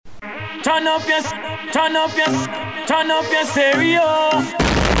Turn up your stereo.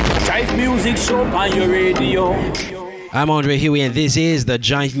 Jive Music Show on your radio. I'm Andre Huey, and this is the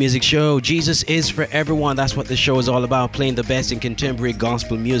Jive Music Show. Jesus is for everyone. That's what the show is all about, playing the best in contemporary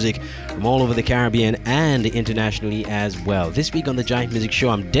gospel music from all over the Caribbean and internationally as well. This week on the Jive Music Show,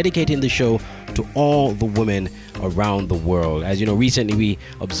 I'm dedicating the show to all the women around the world. As you know, recently we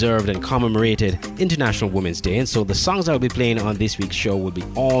observed and commemorated International Women's Day, and so the songs I'll be playing on this week's show will be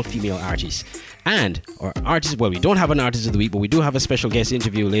all female artists. And our artist, well, we don't have an artist of the week, but we do have a special guest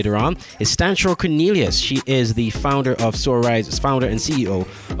interview later on. Is Stanshaw Cornelius. She is the founder and CEO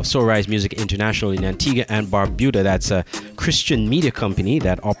of Soul Rise Music International in Antigua and Barbuda. That's a Christian media company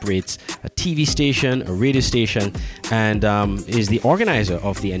that operates a TV station, a radio station, and is the organizer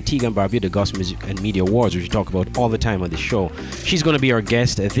of the Antigua and Barbuda Gospel Music and Media Awards, which we talk about all the time on the show. She's going to be our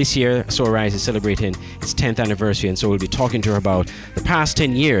guest this year. Soul Rise is celebrating its 10th anniversary, and so we'll be talking to her about the past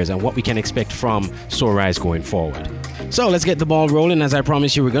 10 years and what we can expect from Soul Rise going forward. So let's get the ball rolling. As I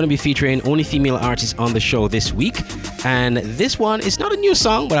promised you, we're going to be featuring only female artists on the show this week. And this one is not a new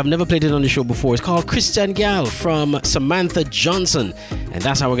song, but I've never played it on the show before. It's called Christian Gal from Samantha Johnson. And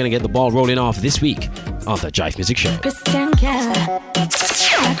that's how we're going to get the ball rolling off this week on the Jive Music Show. Christian Gal,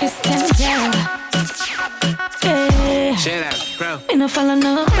 Christian Gal. Hey. Shut up, bro. We no follow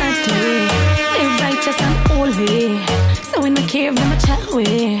no party. Live righteous and holy. So we no care if them a chat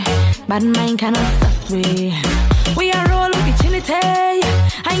way. Bad mind cannot stop we. We are all with the Trinity.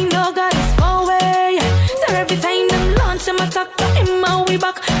 I know God is far away. So every time them launch them attack, him and we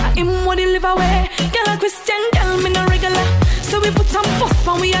back. Him what he live away. Girl a Christian, girl me no regular. So we put some fuss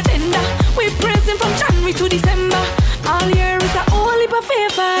on we agenda. We praise him from January to December. All year is a holy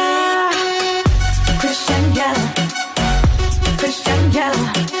favor. Christian girl, Christian girl,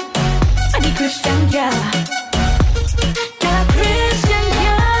 and the Christian girl. Girl, Christian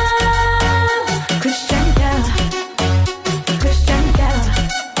girl, Christian girl, Christian girl,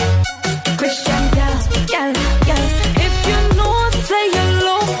 Christian girl, girl, girl. If you know, say you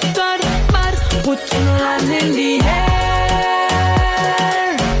love God, but put your hand in the air.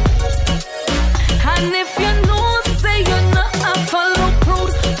 And if you know, say you're not a follow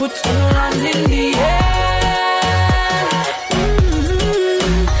crowd, put your hand in the air.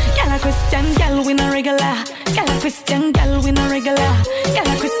 Christian gal, we no regular. Gal a Christian gal, we no regular. Gal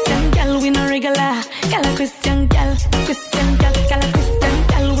a Christian gal, we no regular. Gal a Christian gal, Christian gal, gal a Christian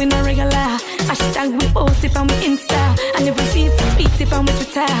gal, we no regular. Hashtag we post it on we Insta, and every feed tweet it on we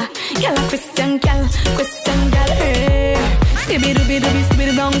Twitter. Gal a Christian gal, hey. Skibby dooby dooby,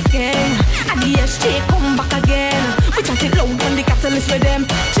 skibby down skin. And the SJ come back again. We chant it loud when the catalyst with them.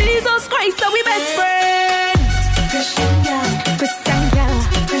 Jesus Christ, are we best friend? Christian gal, Christian gal.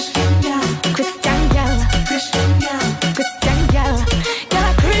 Christian gal, Christian gal, Christian gal, Christian gal, gal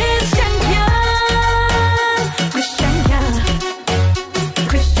a Christian gal, Christian gal,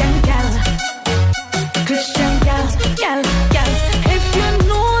 Christian gal, Christian gal, gal, gal. If you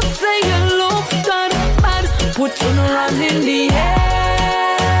know, say you love God, bad, put your hand in the air.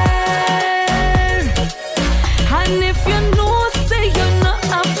 And if you know, say you're not a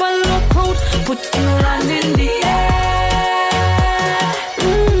follow crowd, put your hand in the air.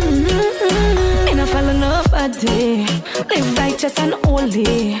 Live righteous and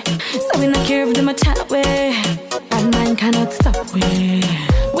holy. So we not care if them a chat way. And man cannot stop we.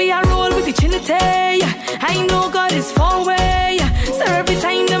 We are all with the Trinity. I know God is far away. So every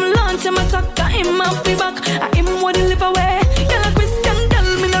time them launch them attack, him off we back. Him what he live away. Girl a Christian,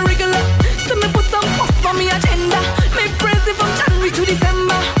 girl me no regular. So me put some fuss for me agenda. Me praise it from January to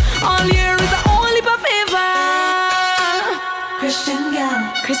December. All year is a holy favor. Christian girl,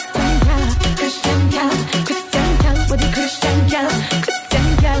 Christian girl, Christian girl, Christian girl, with the Christian girl, Christian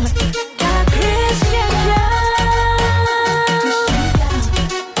girl, girl, Christian girl,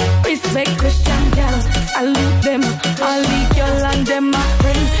 respect Christian girl, salute them, all the girl and them my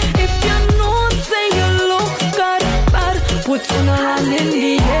friend. If you know, say you love God, but put your hand in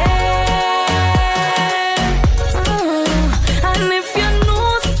the air. And if you know,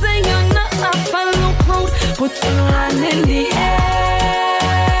 say you're not a follow crowd, put your hand in the air.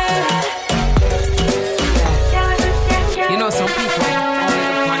 Some people only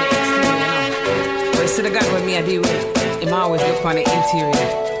look on the exterior, But see the God with me I deal with, him always look on the interior.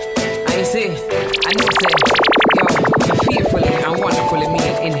 And you see, I know say, yo, you're fearfully and wonderfully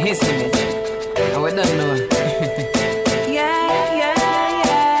made in his image. And we don't know. yeah.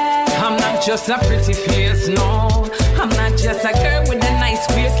 I'm not just a pretty face, no. I'm not just a girl with a nice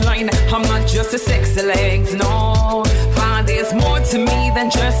waistline. I'm not just a sexy legs, no. For there's more to me than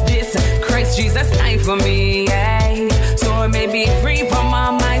just this. Christ Jesus died for me, yeah. So I may be free from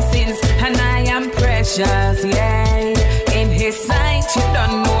all my sins. precious, yeah. In his sight, you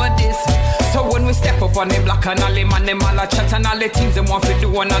don't know this. So when we step up on the block and all them and them all a chat and all the things them want to do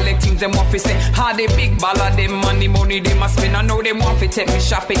and all the things them want to say. How the big baller, them money them a spend. I know them want to take me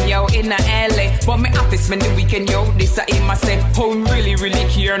shopping, yo, in the LA. But me have to spend the weekend, yo, this a him I say. Oh, him really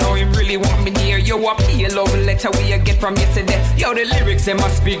care, no, him really want me near. Yo, I pay a love letter we get from yesterday. Yo, the lyrics them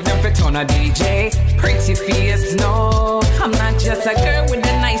must speak them for ton of DJ. Pretty face, no, I'm not just a girl with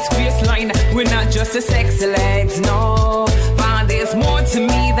a nice waistline. We're not just a sexy legs, no. But there's more to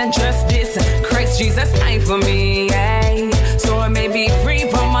me than just this. Christ Jesus died for me, yeah. So I may be free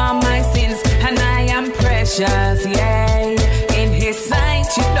from all my sins, and I am precious, yeah. In his sight,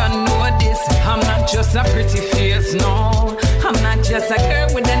 you don't know this. I'm not just a pretty face, no. I'm not just a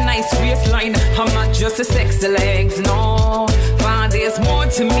girl with a nice waistline. I'm not just a sexy legs, no. But there's more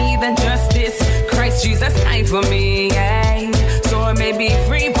to me than just this. Christ Jesus died for me, yeah. So I may be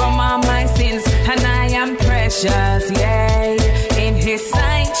free from all my sins, and I am precious, yeah. In his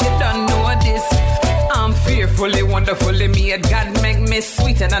sight, you don't know this. I'm fearfully, wonderfully made. God make me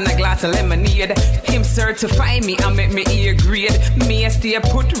sweeter than a glass of lemonade. Him certify me and make me ear grade. Me I stay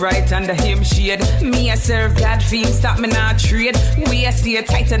put right under him shade. Me I serve God for him, stop me not trade. We I stay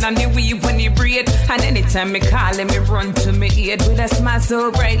tighter than the weave when he braid. And anytime me call him, he run to me aid. With a smile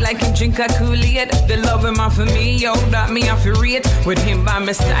so bright like him drink a Kool-Aid. The love him off for me, yo, that me off for rate. With him by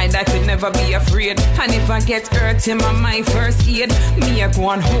my side, I could never be afraid. And if I get hurt, him on my first aid. Me I go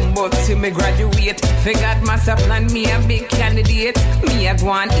on homework till me graduate. God master plan me a big candidate. Me a go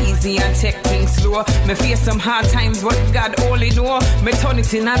on easy and take things slow. Me face some hard times, but God only know. Me turn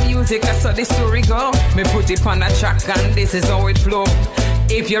it in a music, I saw the story go. Me put it on a track and this is how it flow.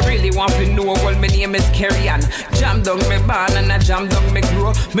 If you really want to know, well, my name is Carrie Ann. Jam down me barn and I jam down me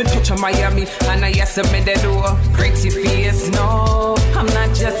grow. Me touch on Miami and I yes me the door. Pretty face, no. I'm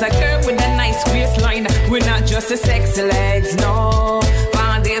not just a girl with a nice waistline. We're not just a sexy legs, no.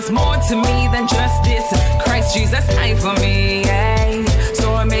 But there's more to me than just this. Christ Jesus died for me, yeah.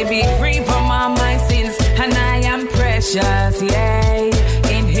 So I may be free from all my sins, and I am precious, yeah.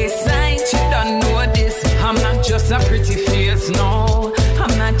 In his sight, you don't know this. I'm not just a pretty face, no.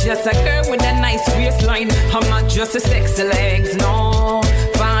 I'm not just a girl with a nice waistline. I'm not just a sexy legs, no.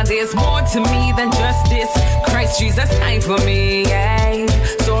 But there's more to me than just this. Christ Jesus died for me, yeah.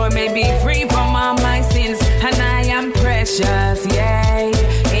 So I may be free from all my sins, and I am precious, yeah.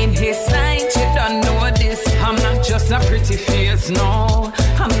 In his sight, you don't know this. I'm not just a pretty face, no.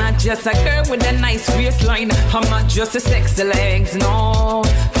 I'm not just a girl with a nice waistline. I'm not just a sexy legs, no.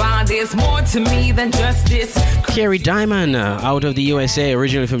 But there's more to me than just this. Carrie Diamond, out of the USA,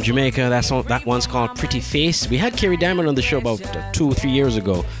 originally from Jamaica. That one's called Pretty Face. We had Carrie Diamond on the show about 2 or 3 years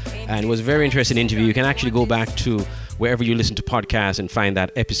ago, and it was a very interesting interview. You can actually go back to wherever you listen to podcasts and find that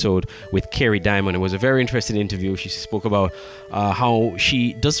episode with Carrie Diamond. It was a very interesting interview. She spoke about how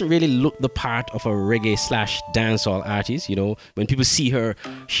she doesn't really look the part of a reggae / dancehall artist. You know, when people see her,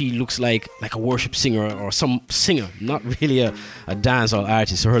 she looks like a worship singer or some singer, not really a dancehall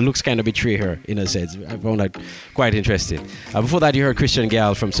artist. So her looks kind of betray her in a sense. I found that quite interesting. Before that, you heard Christian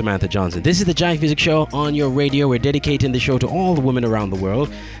Gal from Samantha Johnson. This is the Jive Music Show on your radio. We're dedicating the show to all the women around the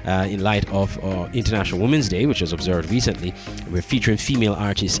world in light of International Women's Day, which was observed recently. We're featuring female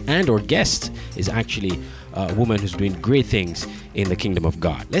artists, and our guest is actually a woman who's doing great things in the kingdom of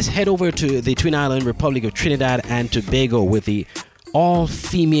God. Let's head over to the Twin Island Republic of Trinidad and Tobago with the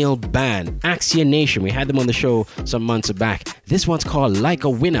all-female band Axia Nation. We had them on the show some months back. This one's called Like a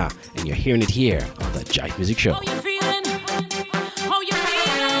Winner, and you're hearing it here on the Jive Music Show.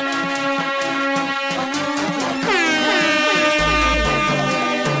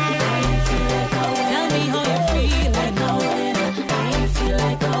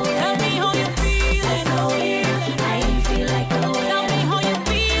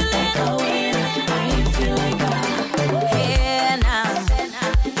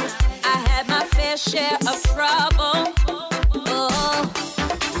 Share of trouble. Oh,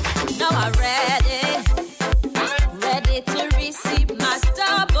 now I'm ready to receive my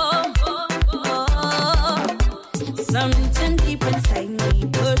double. Oh, something deep inside me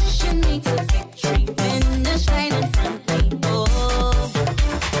pushing me to victory. Finish line in front of me. Oh,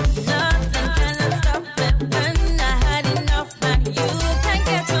 nothing can stop it when I had enough. Now you can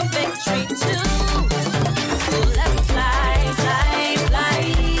get to victory too. So let's fly, fly, fly.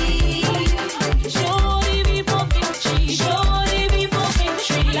 Shorty before victory,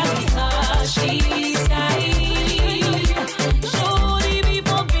 let me touch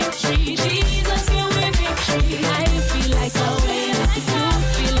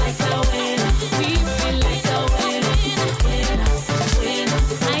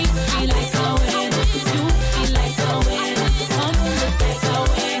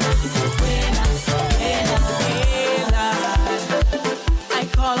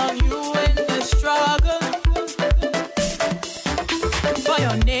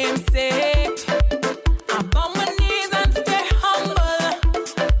your name's sake. I'm on my knees and stay humble.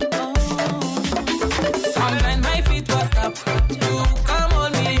 Sometimes my feet will stop. You come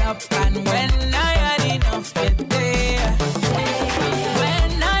hold me up, and when I had enough, get there.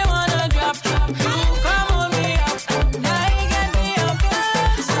 When I wanna drop, you come hold me up, and I get me up.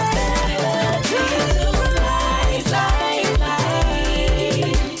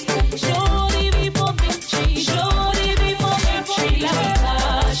 Show the people victory. Show the people victory.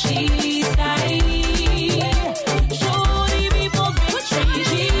 Because she's dying. Show the people victory.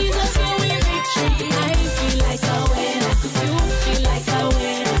 Jesus, give me victory. I feel like a winner. You feel like a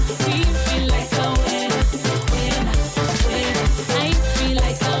winner. We feel like a winner. Winner, winner. I feel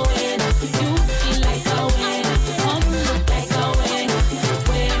like a winner. You feel like a winner. Come look like a winner.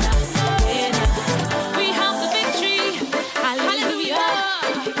 Winner, winner. We have the victory. Hallelujah.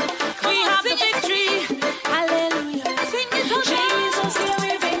 We have the victory. Hallelujah. Sing it on Jesus, give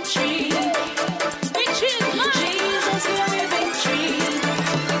me victory. Victory is mine. Jesus, give me victory.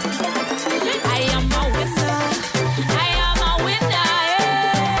 I am a winner. I am a winner.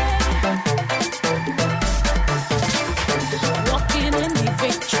 Walking in the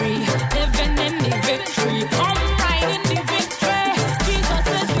victory, living in the victory, come right in the victory. Jesus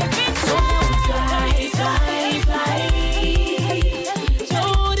is the victory. Fly, fly, fly.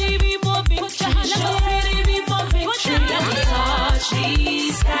 Show the people victory. Show the people victory. Touch the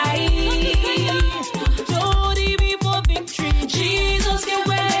sky. Show the people victory. Jesus give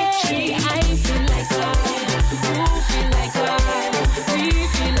me victory. I feel like God. You feel like God. We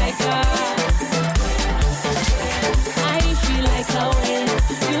feel like God. I feel like a winner.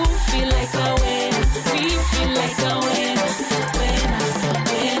 You feel like a winner. We feel like a winner. Winner,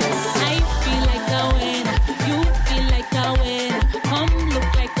 winner. I feel like a winner. You feel like a winner. Come look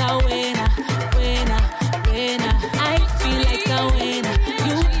like a winner. Winner, winner. I feel like a winner.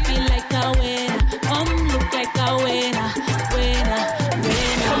 You feel like a winner. Come look like a winner. Winner,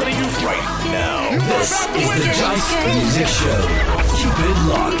 winner. Coming to you right now. This is the Jive Music Show. Keep it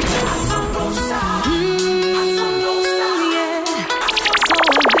locked.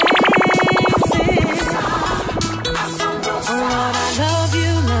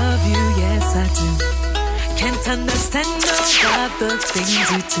 Can't understand all of the things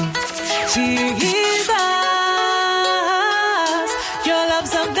you do. Jesus, your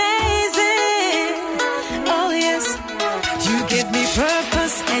love's amazing. Oh yes, you give me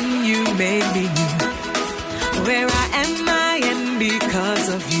purpose and you made me new. Where I am because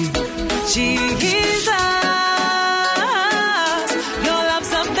of you. Jesus, your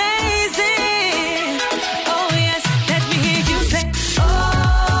love's amazing. Oh yes, let me hear you say, oh,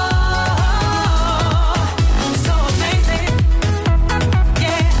 so amazing.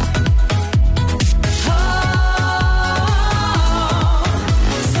 Yeah. Oh,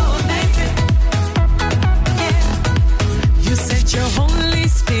 so amazing. Yeah. You sent your Holy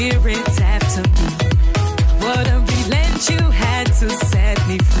Spirit after me. What a relent you had to set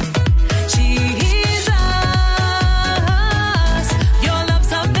me free. Jesus, your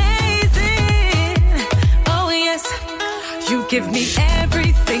love's amazing. Oh yes, you give me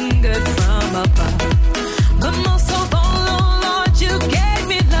everything good from above. But most of all, oh Lord, you gave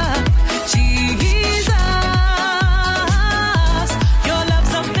me love. Jesus, your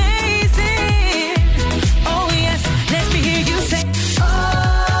love's amazing. Oh yes, let me hear you say, oh,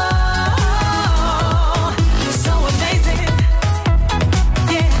 so amazing.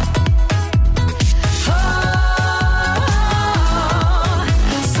 Yeah. Oh,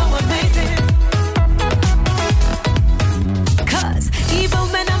 so amazing. 'Cause even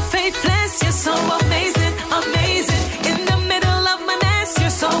when I'm faithless, you're so amazing, amazing. In the middle of my mess, you're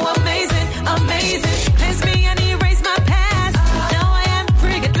so amazing, amazing. Cleanse me and erase my past. Now I am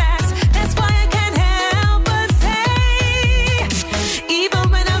free at last. That's why I can't help but say, even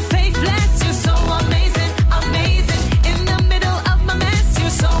when I'm faithless, you're so amazing, amazing. In the middle of my mess,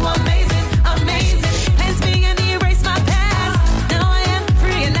 you're so amazing, amazing. Cleanse me and erase my past. Now I am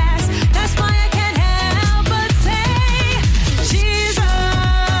free at last. That's why I can't help but say, Jesus,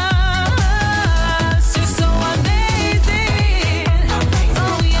 you're so amazing.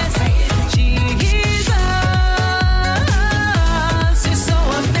 Oh yes, Jesus, you're so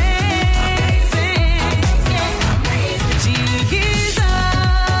amazing. Yeah. Jesus,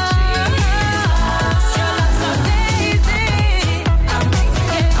 your love's amazing.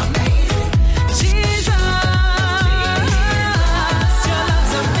 Jesus, your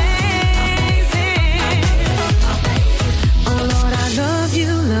love's amazing. Oh Lord, I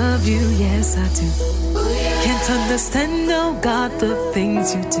love you, yes I do. Can't understand, oh God, the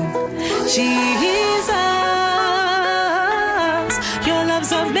things you do. Jesus, Your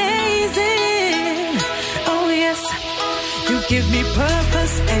love's amazing. Oh yes, you give me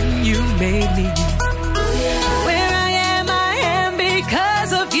purpose and you made me. Where I am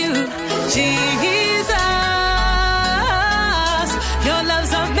because of you, Jesus. Your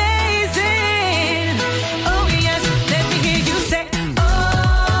love's amazing. Oh yes, let me hear you say, oh,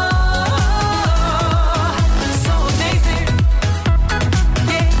 so amazing.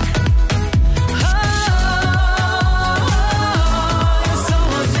 Yeah. Oh, so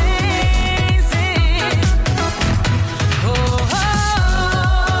amazing. Oh,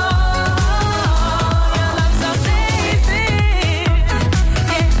 your love's amazing.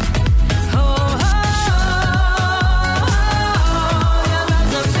 Yeah. Oh, your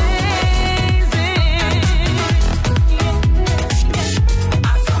love's amazing.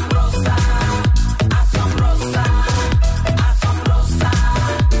 Asombrosa, asombrosa, asombrosa,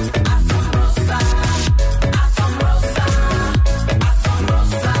 asombrosa, asombrosa,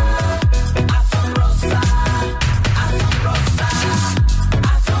 asombrosa, asombrosa,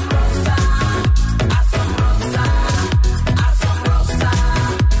 asombrosa, asombrosa,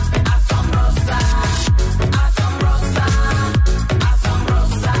 asombrosa,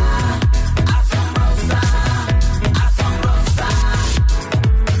 asombrosa, asombrosa, asombrosa,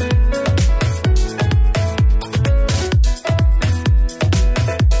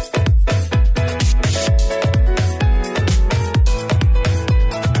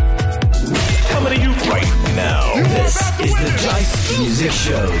 Coming to you right now. This is the Jive Music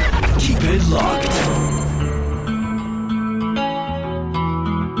Show. Keep it locked.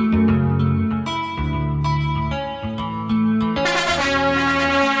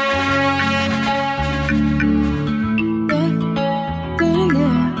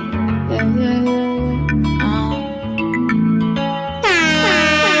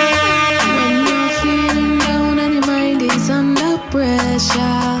 When you're feeling down and your mind is under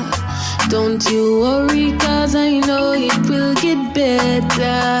pressure, don't you worry, cause I know it will get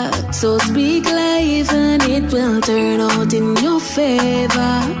better. So speak life and it will turn out in your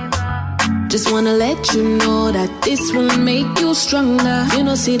favor. Just wanna let you know that this will make you stronger. You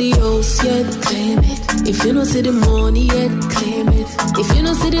know see the house yet, claim it. If you don't see the money yet, claim it. If you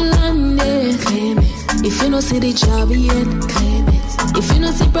don't see the land yet, claim it. If you don't see the job yet, claim it. If you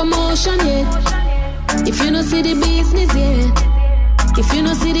don't see promotion yet, if you don't see the business yet, if you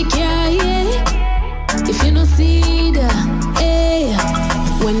don't see the car yet, if you don't see the, hey,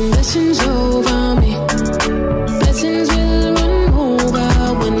 when blessings over me, blessings will run over.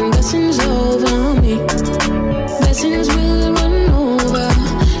 When blessings over me, blessings will run over.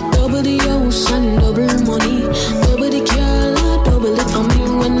 Double the ocean, double money, double the car, double it for me.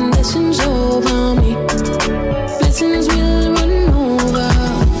 When blessings over me, blessings will run over.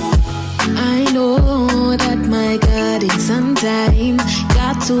 I know that my God is on time.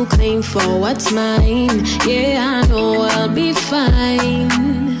 Got to claim for what's mine. Yeah, I know I'll be fine.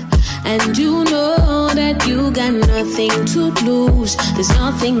 And you know that you got nothing to lose. There's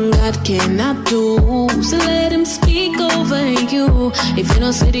nothing God cannot do. So let him speak over you. If you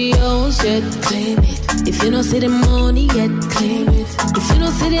don't see the house yet, claim it. If you don't see the money yet, claim it. If you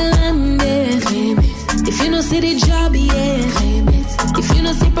don't see the land yet, claim it. If you don't see the job yet, claim it. If you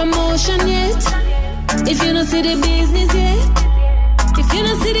don't see promotion yet, if you don't see the business yet, if you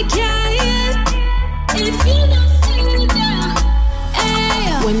don't see the car yet, if you don't see the,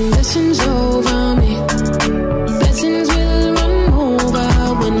 hey, when blessings over me, blessings will run over.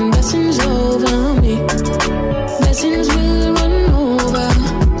 When blessings over me, blessings will run over.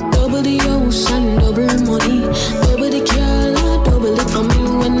 Double the ocean, double money, double the car, double it for me.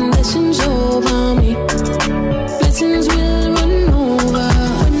 When blessings over me, blessings will run over.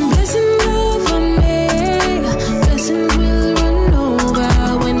 When blessings over me, blessings will run over.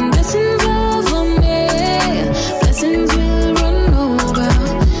 When blessings over me, blessings will run over.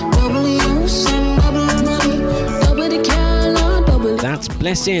 Double the ocean, double the money, double the car, double it. That's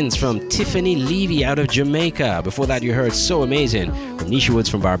Blessings from Tiffany Levy out of Jamaica. Before that, you heard So Amazing from Nisha Woods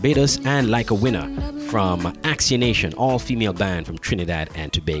from Barbados and Like a Winner from Axia Nation, all-female band from Trinidad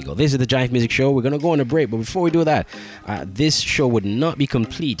and Tobago. This is the Jive Music Show. We're going to go on a break, but before we do that, this show would not be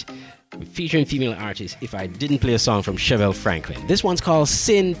complete featuring female artists if I didn't play a song from Chevelle Franklin. This one's called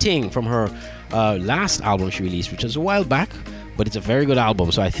Sin Ting from her last album she released, which was a while back, but it's a very good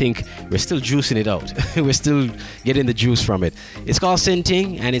album, so I think we're still juicing it out. We're still getting the juice from it. It's called Sin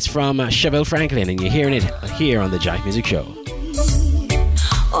Ting, and it's from Chevelle Franklin, and you're hearing it here on the Jive Music Show.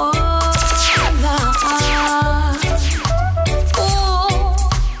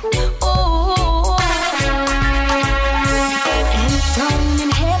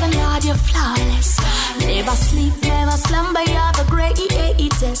 Never sleep, never slumber, you're the great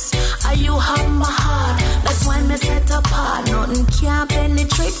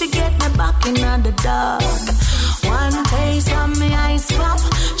straight to get me back in the dark. One taste of me ice pop.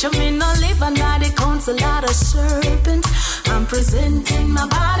 Me no live under the council of the serpent. I'm presenting my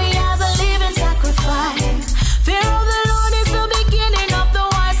body as a living sacrifice. Fear of the Lord is the beginning of the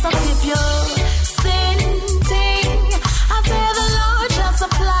wise. So keep your sinting. I say the Lord shall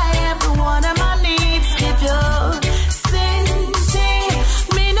supply every one of my needs. Keep your sinting.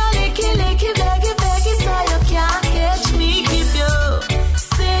 Me no licky, beggy, so you can't catch me. Keep your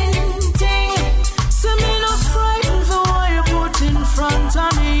sinting. So me no frightened for what you put in front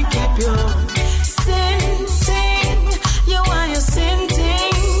of me. Keep your sinting. You are your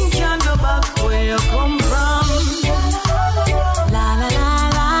sinting. Can't go back where you come from. La la la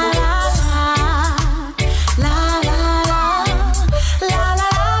la la la la la la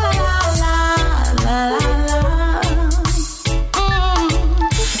la la la.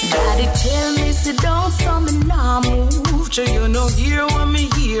 Daddy tell me sit down, so me nah move. So you know hear what me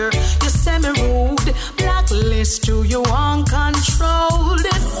hear. You say me rude. Blacklist to you uncontrolled.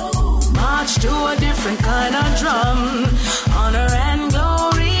 March to a different kind of drum. Honor and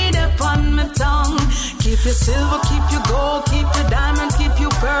glory upon my tongue. Keep your silver, keep your gold, keep your diamond, keep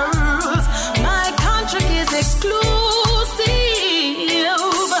your pearls. My contract is exclusive.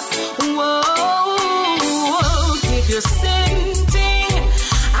 Whoa, keep your sinting.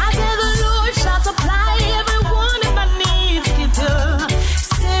 I say the Lord shall supply every one of my needs. Keep your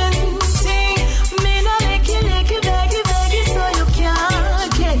sinting. Me no licky, beggy, so you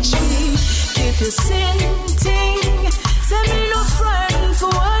can't catch me. Keep your sinting. Say me no friend for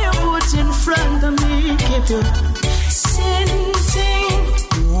what you put in front of me. Keep your sinting.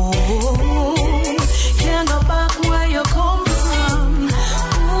 Ooh, can't go back where you come from.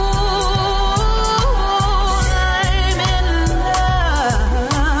 Ooh, I'm in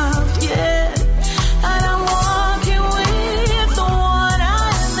love, yeah. And I'm walking with the one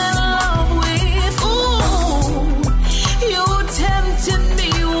I'm in love with. Ooh, you tempted me,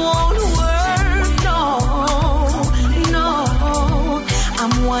 won't work, no.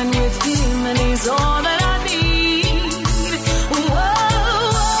 I'm one with him and he's all that I need. Whoa,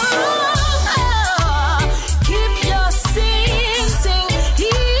 keep your sinting.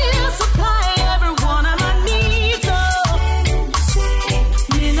 He'll supply every one of my needs. Oh,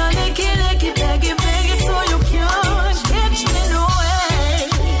 me no licky, beggy, so you can't catch me no way.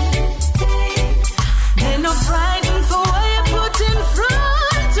 Me no frightened for what you put in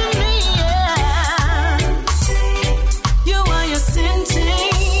front of me, yeah. You are your sinting.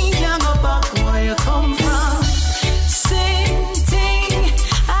 Can't go back where you come from. Sinting.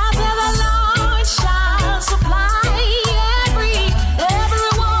 I say the Lord shall supply every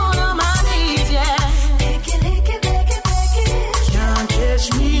one of my needs, yeah. Licky, beggy. Can't catch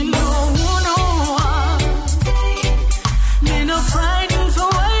me, no. Me no frightened for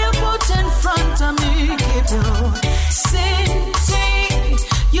what you put in front of me. Keep your sinting.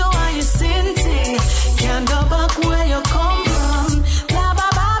 You are your sinting. Can't go back where you come from. Bye bye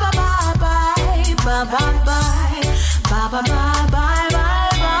bye bye bye bye bye bye bye bye bye bye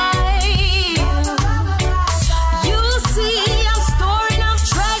bye. You see, I'm storing up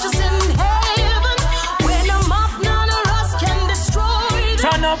treasures in heaven. When I'm up, none of us can destroy them.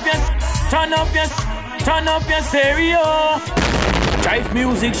 Turn up your stereo. Jive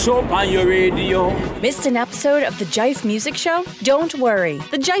Music Show on your radio. Missed an episode of the Jive Music Show? Don't worry.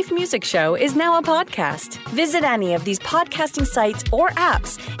 The Jive Music Show is now a podcast. Visit any of these podcasting sites or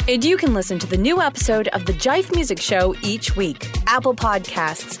apps, and you can listen to the new episode of the Jive Music Show each week. Apple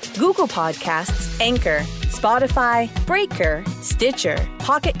Podcasts, Google Podcasts, Anchor, Spotify, Breaker, Stitcher,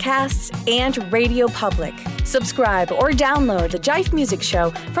 Pocket Casts, and Radio Public. Subscribe or download the Jive Music Show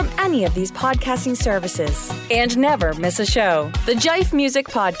from any of these podcasting services. And never miss a show. The Jive Music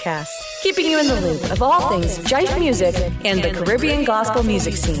Podcast, keeping you in the loop of all things Jive music and the Caribbean gospel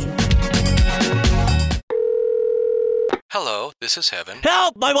music scene. Hello, this is Heaven.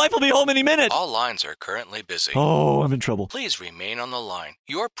 Help! My wife will be home any minute. All lines are currently busy. Oh, I'm in trouble. Please remain on the line.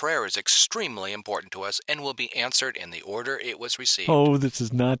 Your prayer is extremely important to us and will be answered in the order it was received. Oh, this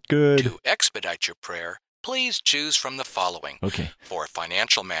is not good. To expedite your prayer, please choose from the following. Okay. For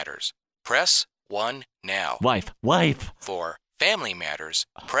financial matters, press 1 now. Wife. For family matters,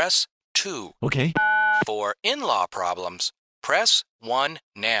 press 2. Okay. For in-law problems, press 1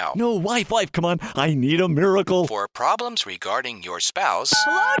 now. No, wife, come on. I need a miracle. For problems regarding your spouse...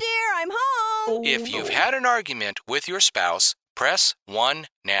 Hello, dear, I'm home. If you've had an argument with your spouse, press 1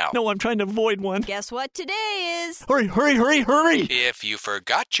 now. No, I'm trying to avoid one. Guess what today is? Hurry. If you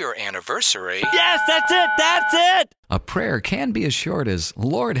forgot your anniversary... Yes, that's it. A prayer can be as short as,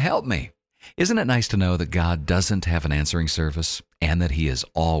 Lord, help me. Isn't it nice to know that God doesn't have an answering service and that He is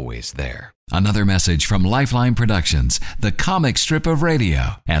always there? Another message from Lifeline Productions, the comic strip of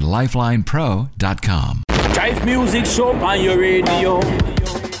radio at lifelinepro.com. Jive Music Show on your radio.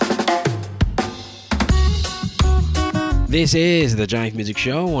 This is the Jive Music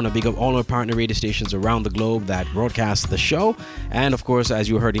Show. I want to big up all our partner radio stations around the globe that broadcast the show. And of course, as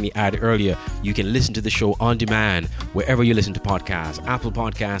you heard in the ad earlier, you can listen to the show on demand wherever you listen to podcasts. Apple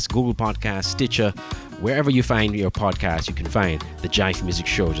Podcasts, Google Podcasts, Stitcher, wherever you find your podcast, you can find the Jive Music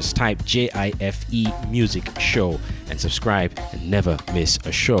Show. Just type JIFE Music Show and subscribe and never miss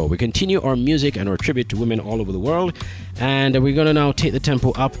a show. We continue our music and our tribute to women all over the world. And we're going to now take the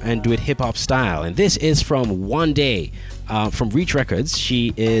tempo up and do it hip-hop style. And this is from One Day. From Reach Records.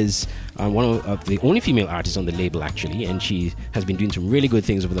 She is one of the only female artists on the label, actually, and she has been doing some really good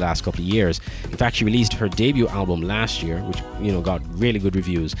things over the last couple of years. In fact, she released her debut album last year, which got really good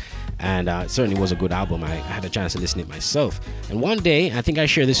reviews, and it certainly was a good album. I had a chance to listen to it myself. And one day, I think I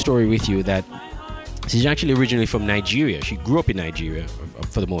shared this story with you, that she's actually originally from Nigeria. She grew up in Nigeria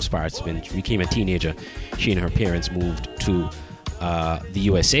for the most part. When she became a teenager, she and her parents moved to the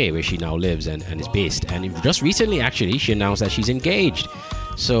USA, where she now lives and is based. And just recently, actually, she announced that she's engaged.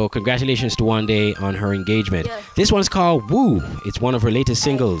 So congratulations to One Day on her engagement. Yeah. This one's called Woo. It's one of her latest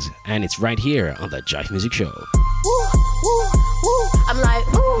singles, and it's right here on the Jive Music Show. Woo, woo, woo. I'm like,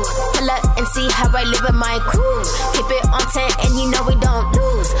 ooh, pull up and see how I live with my crew. Keep it on 10 and you know we don't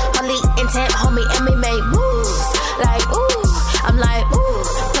lose. Only intent, homie, and we make moves. Like, ooh, I'm like, ooh,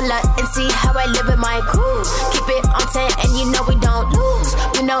 pull up and see how I live with my crew. Keep it on 10 and you know we don't lose.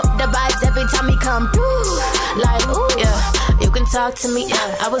 You know the vibes every time we come through. Like, ooh, yeah. You can talk to me,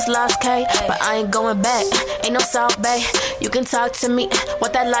 I was lost, K, but I ain't going back. Ain't no South Bay. You can talk to me,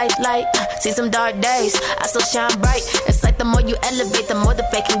 what that life like. See some dark days, I still shine bright. It's like the more you elevate, the more the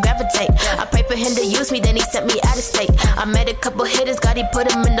fake can gravitate. I pray for him to use me, then he sent me out of state. I met a couple hitters, God he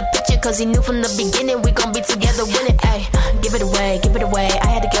put him in the picture, cause he knew from the beginning we gon' be together winning. Ay, give it away, give it away. I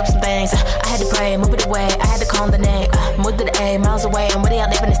had to give up some things, I had to pray, move it away. I had to call him the name, moved to the A, miles away. I'm really out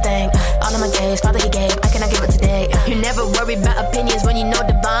living this thing. All of my days, Father he gave, I cannot give it today. You never worry about opinions when you know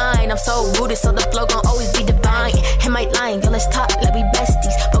divine. I'm so rooted, so the flow gon' always be divine. Him ain't lying, yo, let's talk like we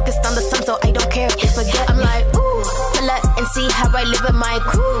besties. Focused on the sun, so I don't care if you forget. I'm like, ooh, pull up and see how I live with my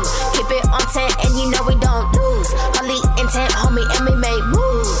crew. Keep it on 10 and you know we don't lose. Only intent, homie, and we make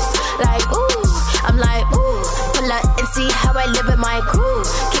moves. Like, ooh, I'm like, ooh, pull up and see how I live with my crew.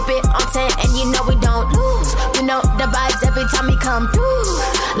 Keep it on 10 and you know we don't lose. You know the vibes every time we come through.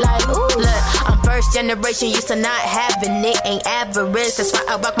 Like, ooh, look, I'm first generation, used to not having it. Ain't avarice, that's why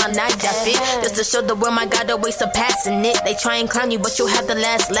I rock my night fit. Just to show the world my God always surpassing it. They try and clown you, but you have the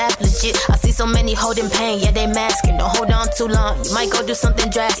last laugh legit. I see so many holding pain, yeah, they masking. Don't hold on too long, you might go do something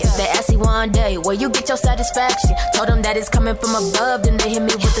drastic. They ask me one day, where you get your satisfaction? Told them that it's coming from above, then they hit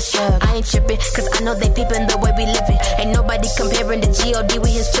me with a shrug. I ain't tripping, cause I know they peeping the way we living. Ain't nobody comparing the G.O.D.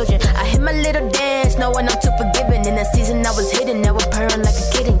 with his children. I hit my little dance, knowing I'm too forgiving. In the season I was hidden, now I'm purring like a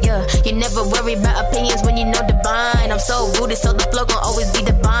kitten, yeah. You never worry about opinions when you know divine. I'm so rooted, so the flow gon' always be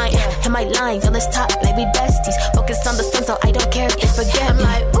divine. Am I lying? Yo, let's talk like we besties. Focus on the sun, so I don't care if you forget. I'm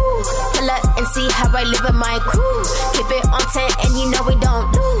like, ooh, pull up and see how I live with my crew. Keep it on 10 and you know we don't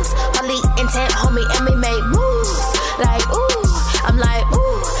lose. Only intent, homie, and we make moves. Like, ooh, I'm like,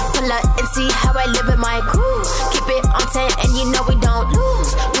 ooh, pull up and see how I live with my crew. Keep it on 10 and you know we don't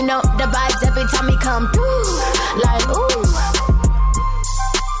lose. You know the vibes every time we come through. Like, ooh.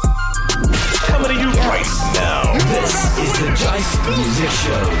 Coming to you right now. This is the Jive Music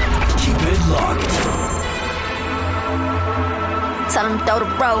Show. Keep it locked. Tell them throw the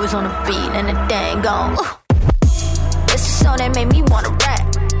rose on the beat and the thing gone. It's a song that made me wanna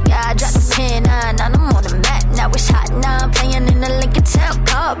rap. Yeah, I dropped the pen, now I'm on the mat. Now it's hot, now I'm playing in the Lincoln Town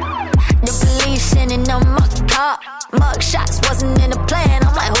Cup. The police sending on my car. Mug shots wasn't in the plan.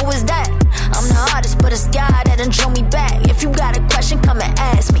 I'm like, who is that? I'm the artist, but it's God that done drew me back. If you got a question, come and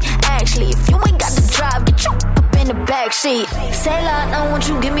ask me. Actually, if you ain't got the drive, get you up in the backseat. Say loud, I want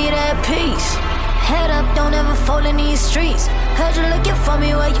you give me that peace. Head up, don't ever fall in these streets. Heard you looking for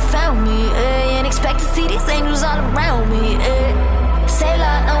me where you found me, and expect to see these angels all around me. Say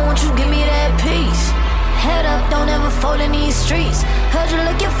loud, I want you give me that peace. Head up, don't ever fall in these streets. Heard you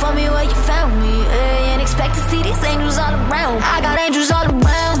looking for me where you found me, and expect to see these angels all around me. I got angels all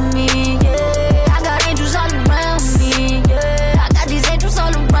around me, yeah. I got angels all around me, yeah. I got these angels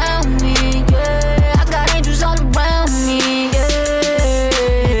all around me, yeah. I got angels all around me,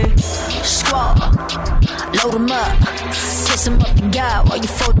 yeah. Squad, load them up. Kiss them up to God while you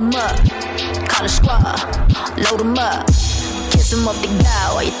fold them up. Call a squad, load them up. Kiss some up the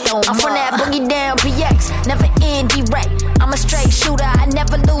guy while you throw 'em I'm from that boogie down PX, never end direct. I'm a straight shooter, I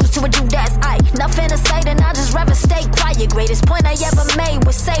never lose to a dude that's Ike. Nothing to say, then I just rather stay quiet. Greatest point I ever made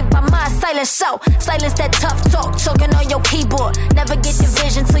was saved by my silence. So, silence that tough talk, talking on your keyboard. Never get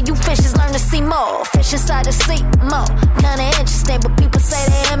division till you fishes learn to see more. Fish inside the sea, more. Kinda interesting, but people say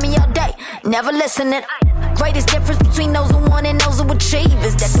they hear me all day. Never listening. Greatest difference between those who want and those who achieve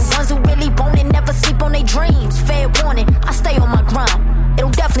is that the ones who really want it never sleep on their dreams. Fair warning, I stay on my grind.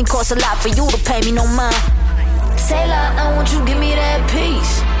 It'll definitely cost a lot for you to pay me no mind. Say la, I want you give me that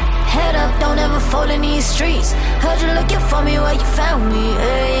peace. Head up, don't ever fall in these streets. Heard you looking for me where you found me.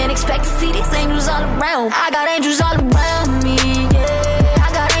 Hey, ain't expect to see these angels all around. I got angels all around me, yeah. I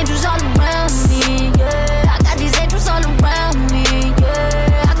got angels all around me, yeah. I got these angels all around me,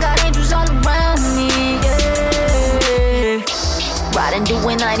 yeah. I got angels all around me, yeah. Riding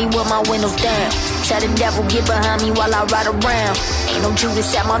doing 90 with my windows down. Tell the devil get behind me while I ride around. Ain't no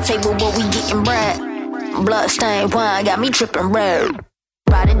Judas at my table, but we getting bread. Bloodstained wine got me tripping red.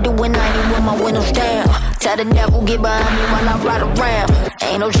 Riding doing 90 with my windows down. Tell the devil get behind me while I ride around.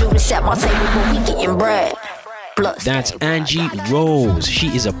 Ain't no Judas at my table, but we getting bread. That's Angie Rose. She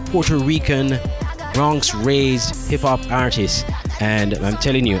is a Puerto Rican, Bronx-raised hip-hop artist. And I'm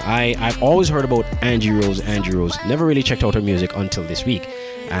telling you, I've always heard about Angie Rose. Never really checked out her music until this week.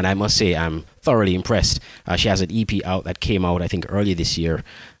 And I must say, I'm thoroughly impressed. She has an EP out that came out, I think, earlier this year.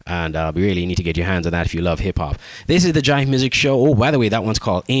 And we really need to get your hands on that if you love hip-hop. This is the Jive Music Show. Oh, by the way, that one's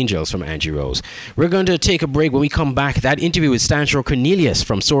called Angels from Angie Rose. We're going to take a break. When we come back, that interview with Stanshaw Cornelius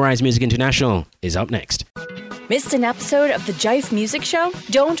from Soca Music International is up next. Missed an episode of the Jive Music Show?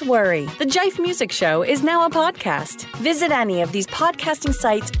 Don't worry. The Jive Music Show is now a podcast. Visit any of these podcasting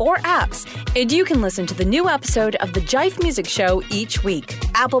sites or apps, and you can listen to the new episode of the Jive Music Show each week.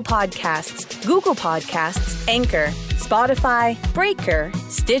 Apple Podcasts, Google Podcasts, Anchor, Spotify, Breaker,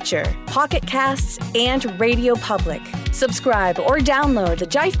 Stitcher, Pocket Casts, and Radio Public. Subscribe or download the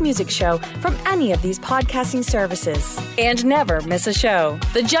Jive Music Show from any of these podcasting services. And never miss a show.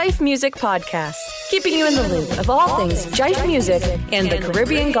 The Jive Music Podcast, keeping you in the loop of all things Jive music and the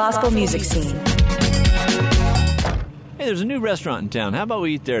Caribbean gospel music scene. Hey, there's a new restaurant in town. How about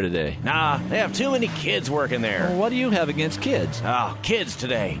we eat there today? Nah, they have too many kids working there. Well, what do you have against kids? Oh, kids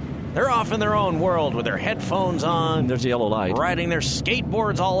today. They're off in their own world with their headphones on. There's a yellow light. Riding their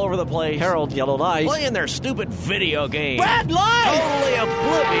skateboards all over the place. Harold, yellow light. Playing their stupid video games. Red light! Totally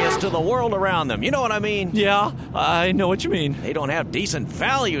oblivious to the world around them. You know what I mean? Yeah, I know what you mean. They don't have decent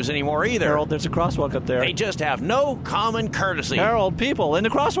values anymore either. Harold, there's a crosswalk up there. They just have no common courtesy. Harold, people in the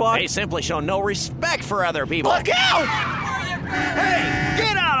crosswalk. They simply show no respect for other people. Look out! Hey,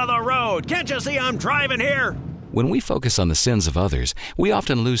 get out of the road! Can't you see I'm driving here? When we focus on the sins of others, we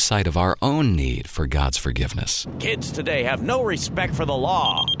often lose sight of our own need for God's forgiveness. Kids today have no respect for the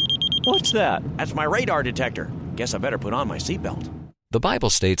law. What's that? That's my radar detector. Guess I better put on my seatbelt. The Bible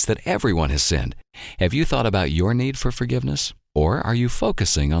states that everyone has sinned. Have you thought about your need for forgiveness? Or are you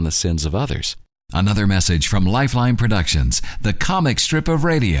focusing on the sins of others? Another message from Lifeline Productions, the comic strip of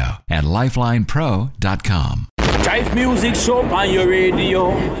radio at lifelinepro.com. Jive Music Show on your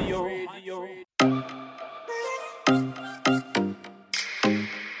radio.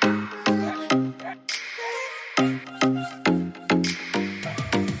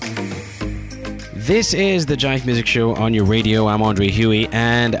 This is the Jive Music Show on your radio. I'm Andre Huey,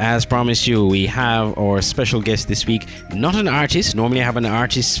 and as promised you, we have our special guest this week. Not an artist. Normally I have an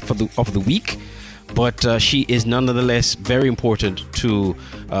artist of the week, but she is nonetheless very important to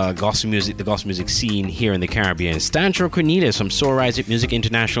gospel music, the gospel music scene here in the Caribbean. Stanshaw Cornelius from Soca and Hip Hop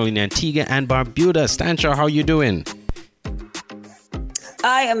International in Antigua and Barbuda. Stanshaw, how are you doing?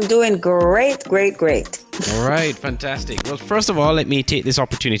 I am doing great. All right, fantastic. Well, first of all, let me take this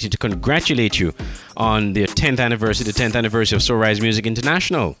opportunity to congratulate you on the 10th anniversary of Soca and Music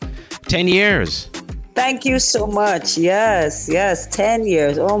International. 10 years. Thank you so much. Yes, 10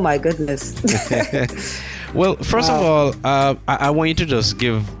 years. Oh, my goodness. Well, first of all, I want you to just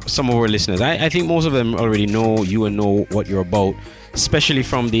give some of our listeners, I think most of them already know you and know what you're about, especially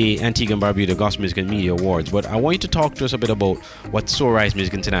from the Antigua and Barbuda Gospel Music and Media Awards. But I want you to talk to us a bit about what Soca and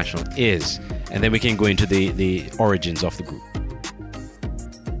Music International is, and then we can go into the origins of the group.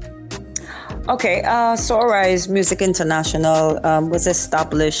 Okay, Soca Music International was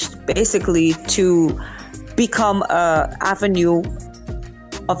established basically to become an avenue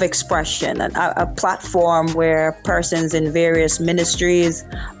of expression, a platform where persons in various ministries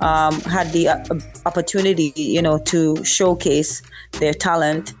had the opportunity, to showcase their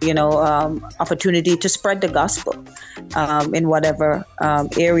talent, opportunity to spread the gospel in whatever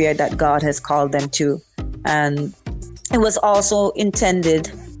area that God has called them to. And it was also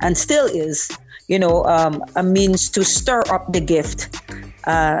intended and still is, a means to stir up the gift,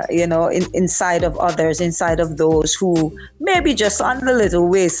 inside of others, inside of those who maybe just on the little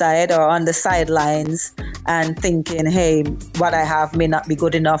wayside or on the sidelines and thinking, hey, what I have may not be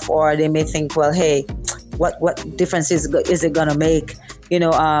good enough, or they may think, well, hey, what difference is it gonna make?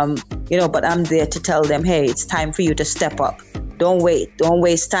 But I'm there to tell them, hey, it's time for you to step up. Don't wait. Don't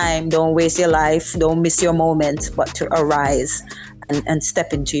waste time. Don't waste your life. Don't miss your moment, but to arise and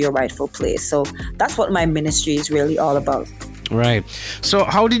step into your rightful place. So that's what my ministry is really all about. Right. So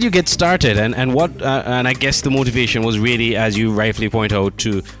how did you get started? And what, and I guess the motivation was really, as you rightfully point out,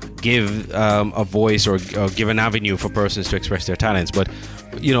 to give a voice or give an avenue for persons to express their talents. But,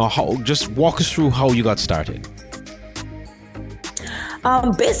 just walk us through how you got started.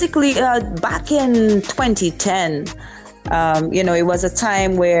 Basically, back in 2010, it was a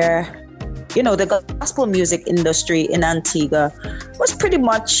time where, the gospel music industry in Antigua was pretty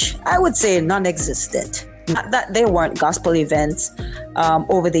much, I would say, non-existent. Not that there weren't gospel events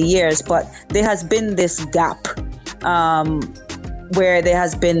over the years, but there has been this gap where there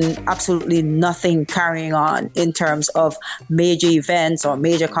has been absolutely nothing carrying on in terms of major events or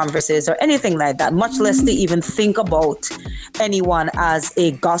major conferences or anything like that, much less to even think about anyone as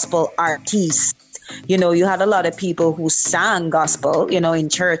a gospel artiste. You had a lot of people who sang gospel, in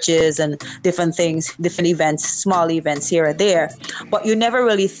churches and different things, different events, small events here or there, but you never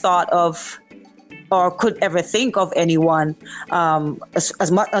really thought of or could ever think of anyone,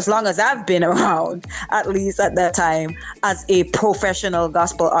 as long as I've been around, at least at that time, as a professional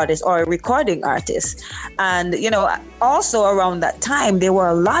gospel artist or a recording artist. And, also around that time, there were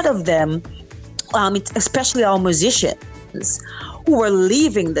a lot of them, especially our musicians, who were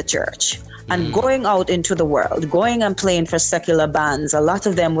leaving the church and going out into the world, going and playing for secular bands. A lot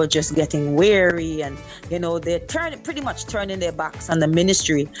of them were just getting weary and, they're pretty much turning their backs on the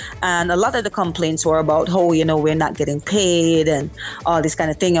ministry. And a lot of the complaints were about how, we're not getting paid and all this kind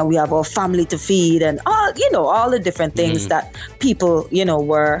of thing. And we have our family to feed and all the different things that people,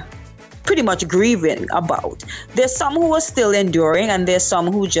 were pretty much grieving about. There's some who were still enduring, and there's some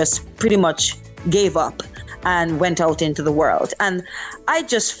who just pretty much gave up and went out into the world. And I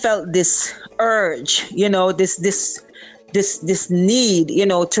just felt this urge, this need,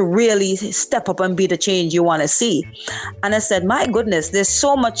 to really step up and be the change you want to see. And I said, my goodness, there's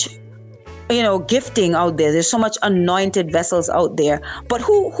so much, gifting out there. There's so much anointed vessels out there. But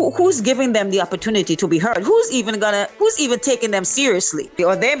who's giving them the opportunity to be heard? Who's even taking them seriously?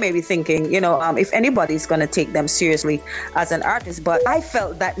 Or they may be thinking, if anybody's gonna take them seriously as an artist. But I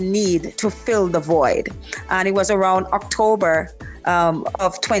felt that need to fill the void. And it was around October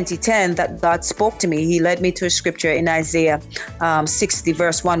of 2010 that God spoke to me. He led me to a scripture in Isaiah 60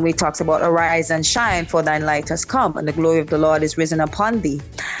 verse 1, where he talks about, arise and shine, for thine light has come, and the glory of the Lord is risen upon thee.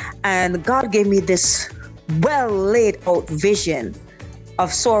 And God gave me this well laid out vision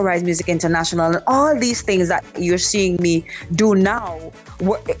of Soul Rise Music International, and all these things that you're seeing me do now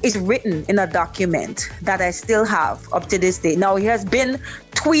is written in a document that I still have up to this day. Now it has been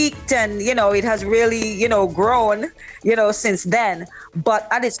tweaked and it has really grown since then, but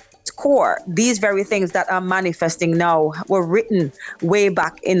at its core, these very things that I'm manifesting now were written way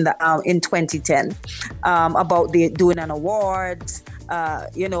back in 2010 about doing an awards,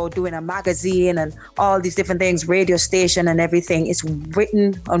 doing a magazine and all these different things, radio station and everything is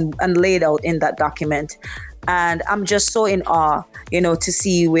written and laid out in that document. And I'm just so in awe, to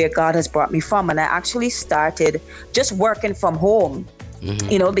see where God has brought me from. And I actually started just working from home,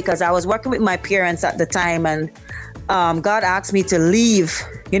 because I was working with my parents at the time, and God asked me to leave,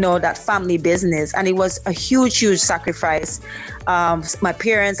 that family business. And it was a huge, huge sacrifice. My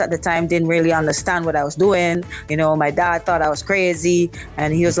parents at the time didn't really understand what I was doing. My dad thought I was crazy.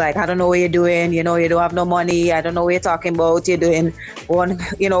 And he was like, I don't know what you're doing. You don't have no money. I don't know what you're talking about. You're doing one,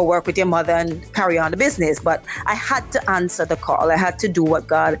 work with your mother and carry on the business. But I had to answer the call. I had to do what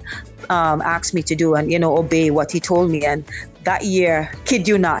God asked me to do and, obey what he told me. And that year, kid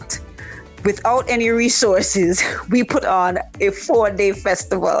you not, without any resources, we put on a 4-day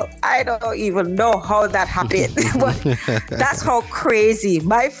festival. I don't even know how that happened, but that's how crazy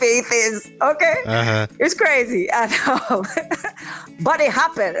my faith is. Okay, It's crazy, but it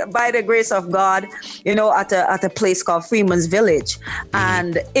happened by the grace of God. At a place called Freeman's Village,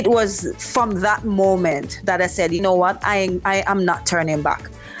 and it was from that moment that I said, you know what, I am not turning back.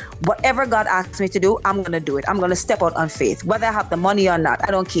 Whatever God asks me to do, I'm going to do it. I'm going to step out on faith. Whether I have the money or not, I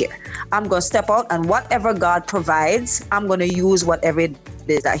don't care. I'm going to step out, and whatever God provides, I'm going to use whatever it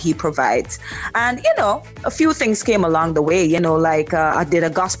is that he provides. And, a few things came along the way, like I did a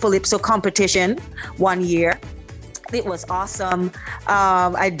gospel lip sync competition one year. It was awesome.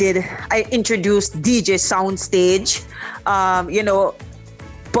 I introduced DJ Soundstage,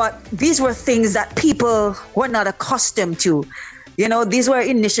 but these were things that people were not accustomed to. These were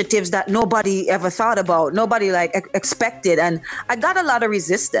initiatives that nobody ever thought about, nobody expected. And I got a lot of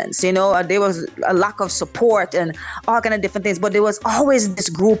resistance, there was a lack of support and all kind of different things. But there was always this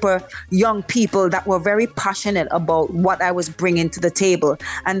group of young people that were very passionate about what I was bringing to the table.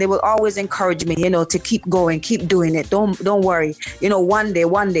 And they will always encourage me, to keep going, keep doing it. Don't worry. One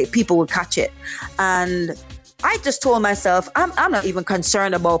day people will catch it. And I just told myself, I'm not even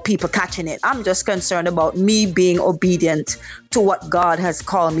concerned about people catching it. I'm just concerned about me being obedient to what God has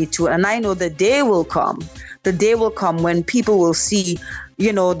called me to. And I know the day will come. The day will come when people will see,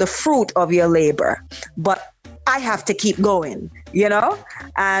 the fruit of your labor. But I have to keep going,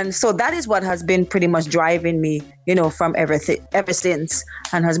 And so that is what has been pretty much driving me, from ever since,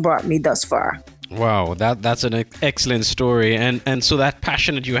 and has brought me thus far. Wow, that's an excellent story, and so that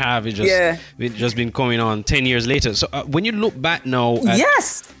passion that you have is just been coming on 10 years later. So when you look back now at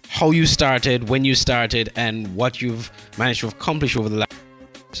how you started, when you started, and what you've managed to accomplish over the last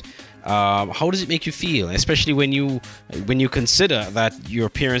years, how does it make you feel, especially when you consider that your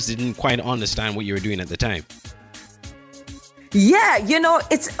parents didn't quite understand what you were doing at the time? Yeah,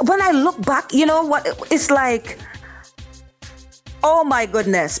 it's when I look back, what it's like. Oh my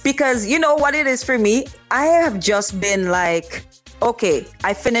goodness, because you know what it is for me? I have just been like, okay,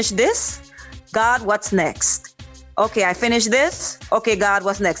 I finished this. God, what's next? Okay, I finished this. Okay, God,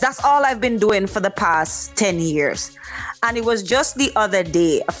 what's next? That's all I've been doing for the past 10 years. And it was just the other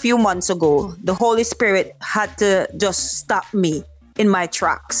day, a few months ago, the Holy Spirit had to just stop me in my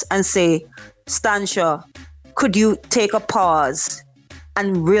tracks and say, Stanshaw, could you take a pause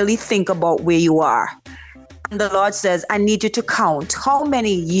and really think about where you are? And the Lord says, I need you to count how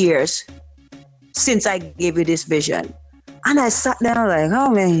many years since I gave you this vision. And I sat there like, how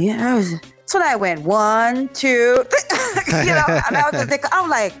many years? So I went 1, 2, 3, and I was thinking, I'm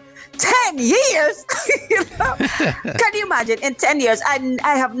like, 10 years? Can you imagine? In 10 years,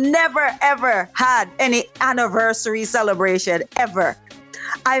 I have never, ever had any anniversary celebration, ever.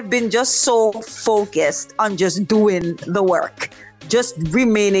 I've been just so focused on just doing the work. Just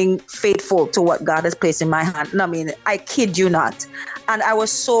remaining faithful to what God has placed in my hand. And I mean, I kid you not. And I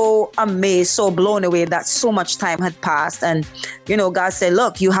was so amazed, so blown away that so much time had passed. And, God said,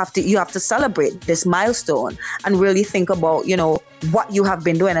 look, you have to celebrate this milestone and really think about, what you have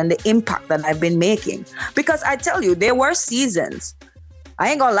been doing and the impact that I've been making. Because I tell you, there were seasons,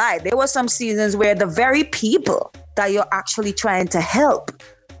 I ain't gonna lie, there were some seasons where the very people that you're actually trying to help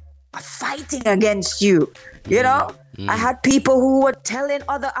are fighting against you, I had people who were telling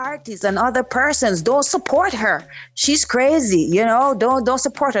other artists and other persons, don't support her. She's crazy, don't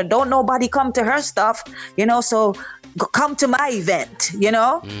support her. Don't nobody come to her stuff, so come to my event,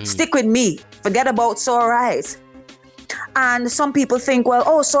 stick with me. Forget about Soul Rise. And some people think,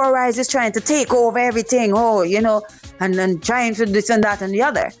 well, Soul Rise is trying to take over everything, and then trying to this and that and the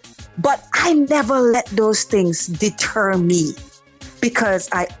other. But I never let those things deter me. Because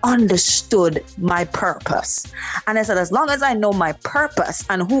I understood my purpose. And I said, as long as I know my purpose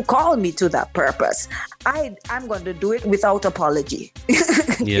and who called me to that purpose, I'm going to do it without apology.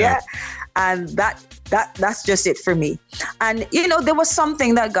 Yeah. And that's just it for me. And, there was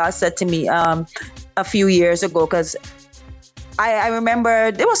something that God said to me a few years ago, because I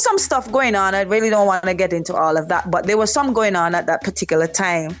remember there was some stuff going on. I really don't want to get into all of that, but there was some going on at that particular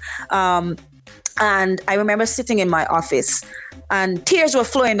time. And I remember sitting in my office and tears were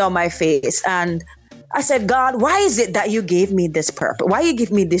flowing down my face. And I said, God, why is it that you gave me this purpose? Why you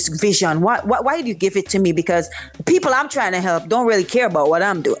give me this vision? Why did you give it to me? Because people I'm trying to help don't really care about what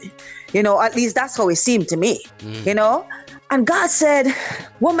I'm doing. At least that's how it seemed to me, And God said,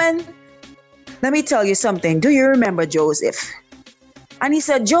 woman, let me tell you something. Do you remember Joseph? And he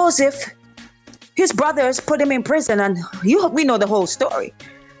said, Joseph, his brothers put him in prison, and we know the whole story.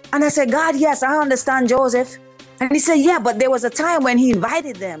 And I said, God, yes, I understand Joseph. And he said, yeah, but there was a time when he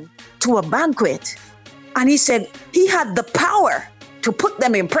invited them to a banquet. And he said he had the power to put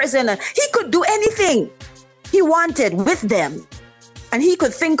them in prison, and he could do anything he wanted with them. And he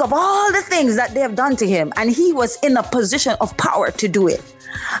could think of all the things that they have done to him. And he was in a position of power to do it.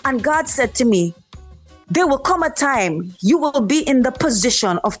 And God said to me, there will come a time you will be in the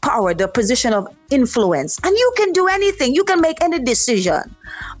position of power, the position of influence, and you can do anything. You can make any decision.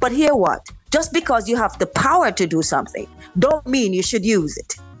 But hear what? Just because you have the power to do something, don't mean you should use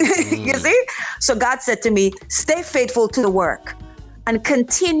it. You see? So God said to me, stay faithful to the work. and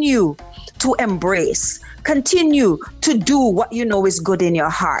continue to embrace, continue to do what you know is good in your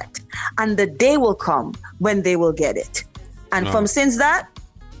heart. And the day will come when they will get it. And from since that,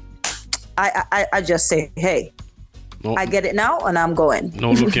 I just say, hey, I get it now and I'm going.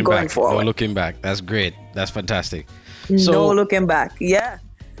 No looking going back. forward. No looking back. That's great. That's fantastic. No looking back. Yeah.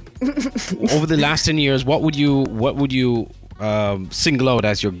 Over the last 10 years, what would you single out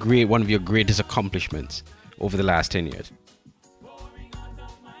as one of your greatest accomplishments over the last 10 years?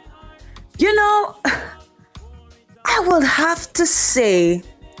 You know, I would have to say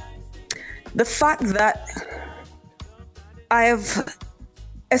the fact that I've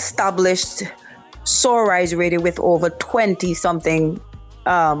established Soul Rise Radio with over 20 something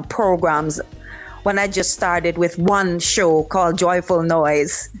programs when I just started with one show called Joyful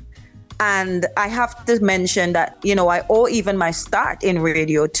Noise. And I have to mention that, you know, I owe even my start in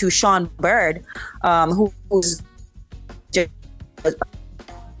radio to Sean Bird, who's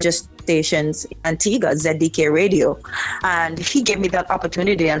just stations in Antigua, ZDK Radio. And he gave me that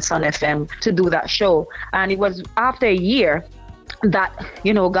opportunity on Sun FM to do that show. And it was after a year that,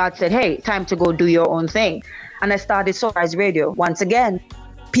 you know, God said, hey, time to go do your own thing. And I started Soul Rise Radio. Once again,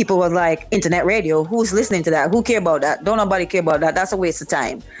 people were like, internet radio, who's listening to that? Who care about that? Don't nobody care about that. That's a waste of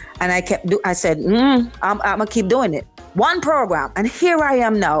time. And I said, I'm gonna keep doing it. One program. And here I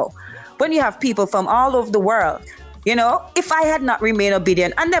am now. When you have people from all over the world, you know, if I had not remained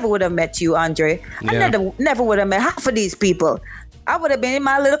obedient, I never would have met you, Andre. I never would have met half of these people. I would have been in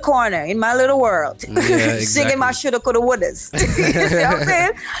my little corner, in my little world, singing my shoulda, coulda, wouldas. You see what I'm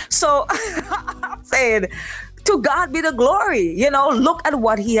saying? So I'm saying, to God be the glory. You know, look at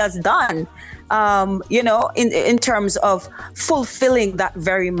what he has done, you know, in terms of fulfilling that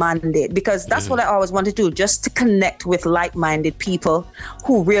very mandate, because that's what I always want to do, just to connect with like-minded people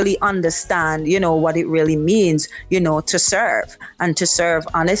who really understand, you know, what it really means, you know, to serve and to serve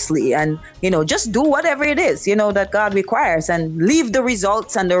honestly, and, you know, just do whatever it is, you know, that God requires, and leave the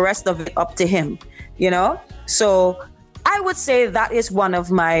results and the rest of it up to him, you know. So I would say that is one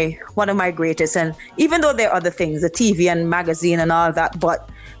of my greatest. And even though there are other things, the TV and magazine and all that, but,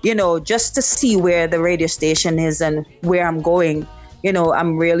 you know, just to see where the radio station is and where I'm going, you know,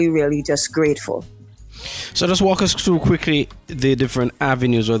 I'm really, really just grateful. So just walk us through quickly the different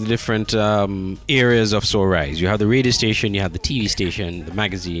avenues or the different areas of Soul Rise. You have the radio station, you have the TV station, the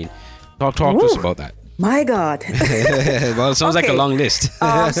magazine. Talk to us about that. My God. Well, it sounds like a long list.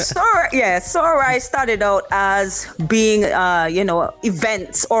 Soul Rise started out as being, you know,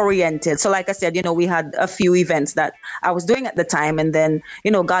 events oriented. So like I said, you know, we had a few events that I was doing at the time. And then, you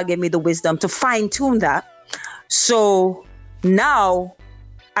know, God gave me the wisdom to fine tune that. So now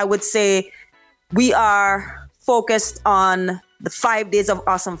I would say we are focused on the 5 Days of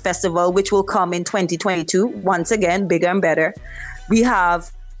Awesome Festival, which will come in 2022. Once again, bigger and better. We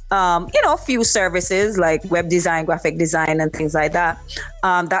have you know, a few services like web design, graphic design, and things like that.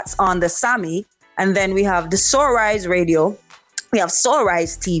 That's on the SAMI. And then we have the Soul Rise Radio, we have Soul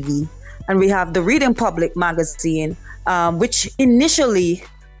Rise TV, and we have the Reading Public magazine, which initially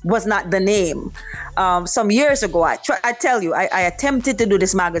was not the name. Some years ago, I attempted to do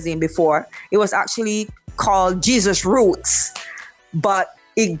this magazine before. It was actually called Jesus Roots, but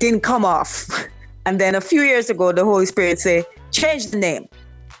it didn't come off. And then a few years ago, the Holy Spirit said, change the name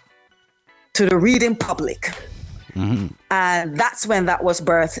to the Reading Public. And that's when that was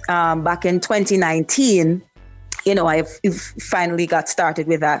birthed, back in 2019. You know, I finally got started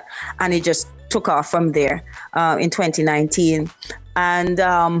with that, and it just took off from there in 2019. And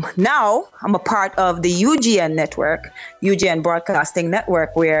now I'm a part of the UGN network, UGN Broadcasting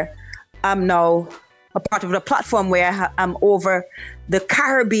Network, where I'm now a part of the platform where I'm over the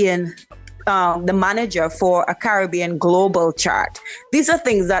Caribbean, the manager for a Caribbean global chart. These are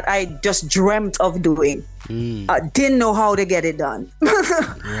things that I just dreamt of doing. Didn't know how to get it done.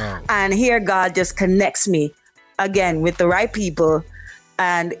 Wow. And here God just connects me again with the right people,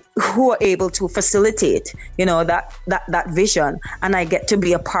 and who are able to facilitate, you know, that vision, and I get to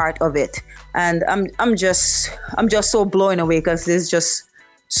be a part of it. And I'm just so blown away, because there's just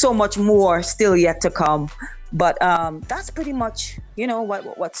so much more still yet to come. But that's pretty much, you know,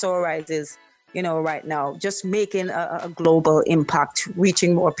 what Soul Rise is, you know, right now. Just making a global impact,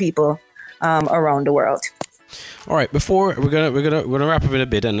 reaching more people around the world. All right, before we're gonna wrap up in a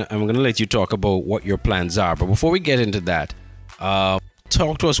bit, and I'm gonna let you talk about what your plans are. But before we get into that,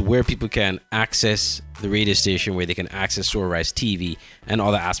 talk to us where people can access the radio station, where they can access Soul Rise TV and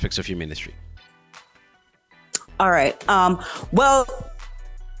other aspects of your ministry. All right. Well,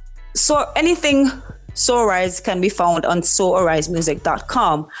 so anything Soul Rise can be found on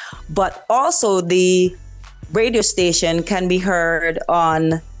soularisemusic.com, but also the radio station can be heard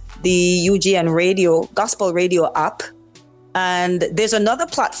on the UGN Radio, Gospel Radio app. And there's another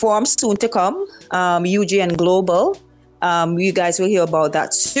platform soon to come, UGN Global. You guys will hear about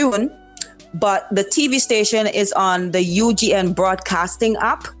that soon. But the TV station is on the UGN Broadcasting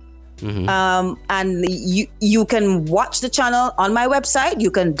app. And you can watch the channel on my website.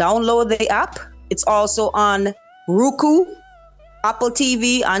 You can download the app. It's also on Roku, Apple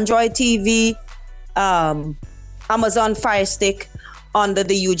TV, Android TV, Amazon Fire Stick under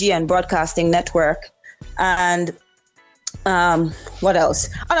the UGN Broadcasting Network. And what else?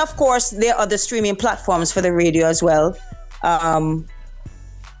 And of course, there are other streaming platforms for the radio as well.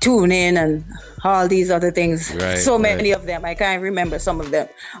 Tune in and all these other things. So many of them. I can't remember some of them,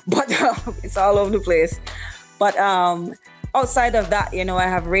 but it's all over the place. But outside of that, you know, I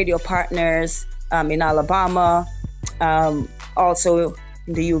have radio partners in Alabama, also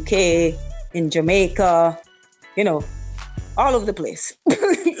in the UK, in Jamaica, you know, all over the place.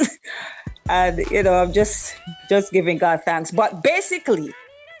 And, you know, I'm just giving God thanks. But basically,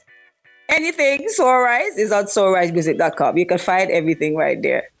 anything Soul Rise is on soulrisemusic.com. You can find everything right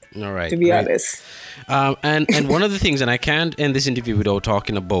there. All right. To be honest. And one of the things, and I can't end this interview without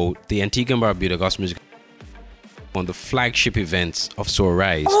talking about the Antigua and Barbuda Gospel Music, one of the flagship events of Soul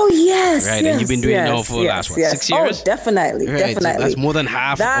Rise. Oh, yes. Right. Yes, and you've been doing it now for the last, 6 years? Oh, definitely. Right. Definitely. So that's more than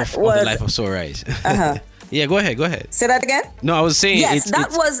half of the life of Soul Rise. Yeah, go ahead. Say that again? No, I was saying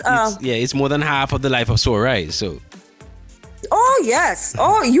it's more than half of the life of Soul Rise. So. Oh, yes.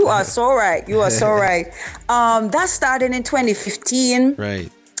 Oh, you are so right. You are so right. That started in 2015.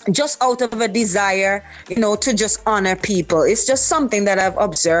 Right. Just out of a desire, you know, to just honor people. It's just something that I've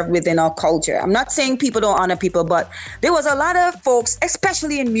observed within our culture. I'm not saying people don't honor people, but there was a lot of folks,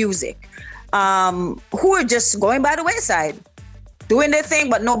 especially in music, who are just going by the wayside, doing their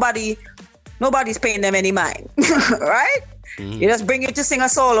thing, but nobody's paying them any mind, right? You just bring you to sing a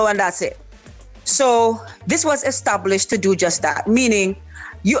solo and that's it. So this was established to do just that, meaning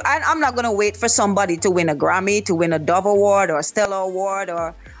I'm not going to wait for somebody to win a Grammy, to win a Dove Award or a Stella Award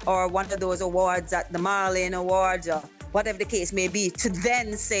or one of those awards at the Marlin Awards or whatever the case may be, to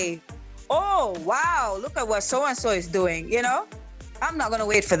then say, oh, wow, look at what so-and-so is doing, you know? I'm not going to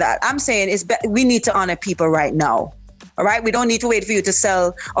wait for that. I'm saying we need to honor people right now, all right? We don't need to wait for you to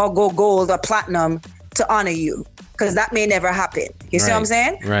sell or go gold or platinum to honor you, because that may never happen. You see what I'm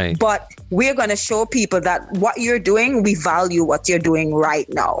saying? Right. But we're going to show people that what you're doing, we value what you're doing right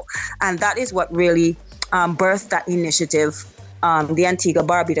now. And that is what really birthed that initiative, the Antigua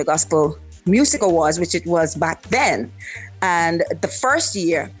Barbuda Gospel Music Awards, which it was back then. And the first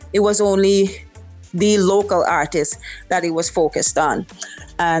year, it was only the local artists that it was focused on.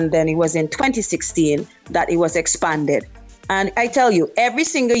 And then it was in 2016 that it was expanded. And I tell you, every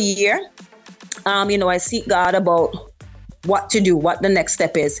single year, you know, I seek God about what to do, what the next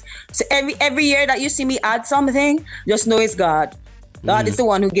step is. So every year that you see me add something, just know it's God. God is the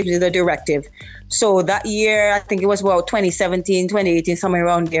one who gives you the directive. So that year, I think it was about 2017, 2018, somewhere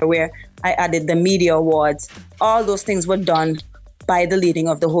around there, where I added the media awards. All those things were done by the leading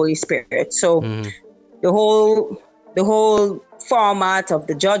of the Holy Spirit. So the whole format of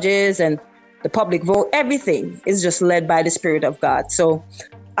the judges and the public vote, everything is just led by the Spirit of God. So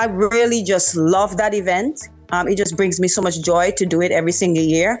I really just love that event. It just brings me so much joy to do it every single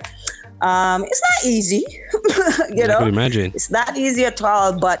year. It's not easy, you know. I can imagine. It's not easy at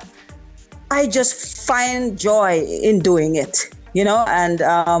all, but I just find joy in doing it, you know. And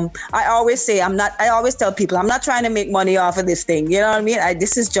I always say I always tell people, I'm not trying to make money off of this thing, you know what I mean?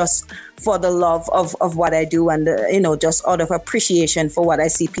 This is just for the love of what I do and, you know, just out of appreciation for what I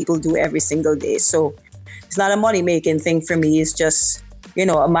see people do every single day. So it's not a money-making thing for me. It's just, you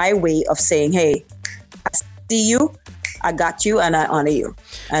know, my way of saying, hey, I see you, I got you, and I honor you.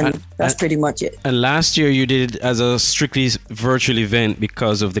 And that's pretty much it. And last year you did it as a strictly virtual event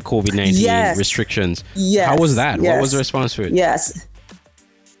because of the COVID-19 restrictions. Yes. How was that? Yes. What was the response to it? Yes.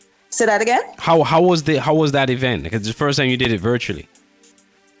 Say that again? How was that event? Because it's the first time you did it virtually.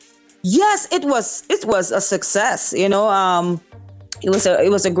 Yes, it was a success, you know. It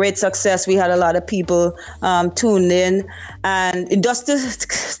was a great success. We had a lot of people tuned in, and just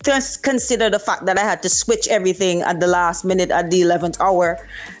to consider the fact that I had to switch everything at the last minute at the 11th hour,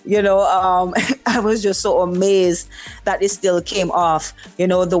 you know, I was just so amazed that it still came off, you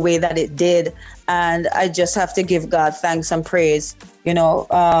know, the way that it did. And I just have to give God thanks and praise, you know,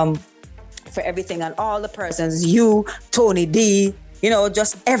 for everything and all the persons, you, Tony D, you know,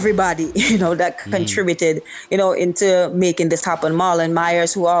 just everybody, you know, that contributed, you know, into making this happen. Marlon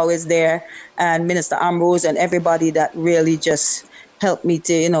Myers, who are always there, and Minister Ambrose, and everybody that really just helped me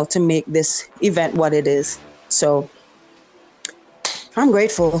to, you know, to make this event what it is. So I'm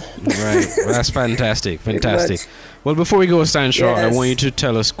grateful. Right. Well, that's fantastic. Fantastic. Well, before we go, Stanshaw, I want you to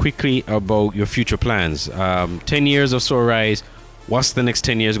tell us quickly about your future plans. 10 years of Soul Rise. What's the next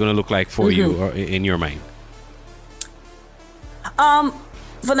 10 years going to look like for you or in your mind?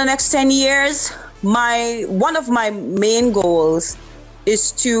 For the next 10 years, one of my main goals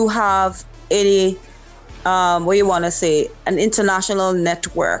is to have an international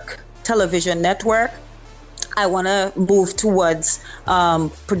network, television network. I want to move towards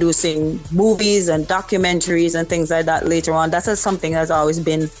producing movies and documentaries and things like that later on. That's something that's always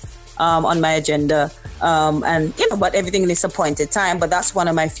been on my agenda. But everything is appointed time. But that's one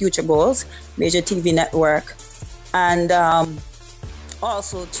of my future goals, major TV network. And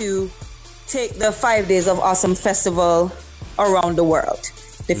also to take the 5 Days of Awesome Festival around the world,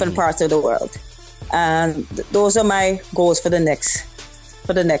 different parts of the world. And those are my goals for the next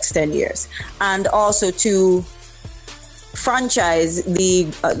 10 years. And also to franchise the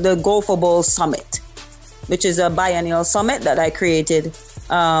Go for Bowl Summit, which is a biennial summit that I created.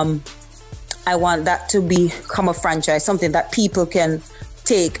 I want that to become a franchise, something that people can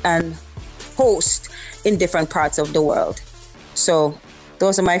take and host in different parts of the world. So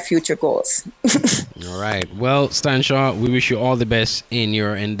those are my future goals. All right. Well, Stanshaw, we wish you all the best in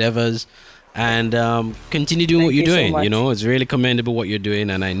your endeavors. And continue doing what you're doing. So it's really commendable what you're doing,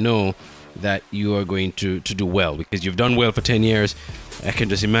 and I know that you are going to do well because you've done well for 10 years. I can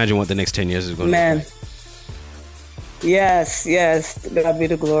just imagine what the next 10 years is going to be like. Yes, God be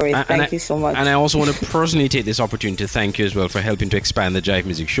the glory. Thank you so much. And I also want to personally take this opportunity to thank you as well for helping to expand the Jive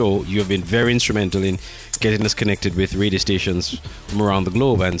Music Show. You have been very instrumental in getting us connected with radio stations from around the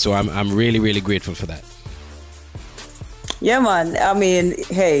globe, and so I'm really, really grateful for that. Yeah, man. I mean,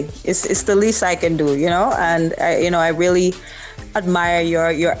 hey, it's the least I can do, and I really admire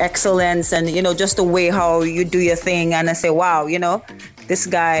your excellence and, just the way how you do your thing. And I say, wow, this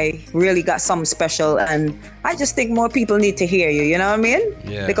guy really got something special. And I just think more people need to hear you, you know what I mean?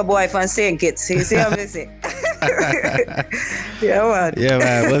 Yeah. Like a boy from St. Kitts. You see what I'm saying? Yeah, man. Yeah,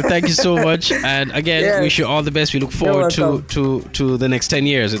 man. Well, thank you so much. And again, wish you all the best. We look forward to the next 10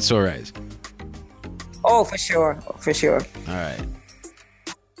 years at Soul Rise. Oh, for sure. For sure. All right.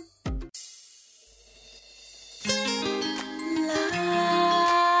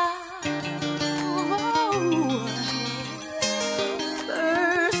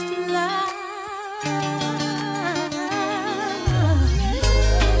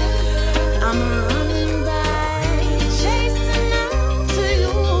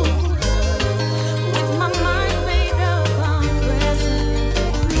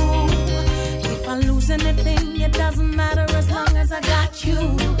 Anything, it doesn't matter as long as I got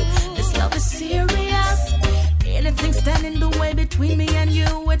you. This love is serious. Anything standing the way between me and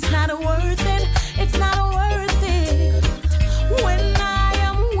you, it's not worth it. It's not worth it. When I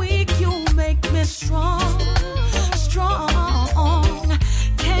am weak, you make me strong. Strong.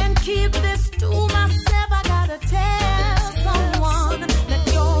 Can't keep this to myself. I gotta tell someone that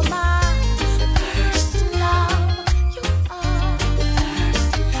you're my first love. You are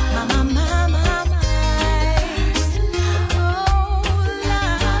first love. My.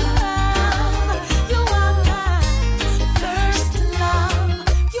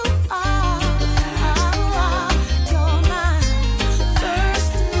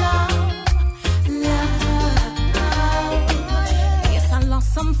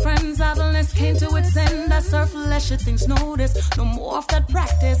 Some friends, idleness came to its end. I serve lesser things, notice. No more of that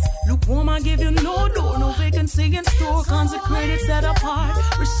practice. Lukewarm, I give you no door, no vacancy in store. Consecrated, set apart,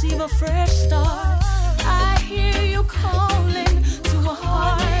 receive a fresh start. I hear you calling to a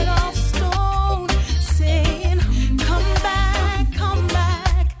heart of stone, saying, come back,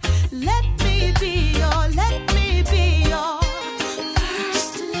 let me be your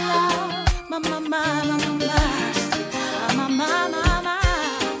first love. My.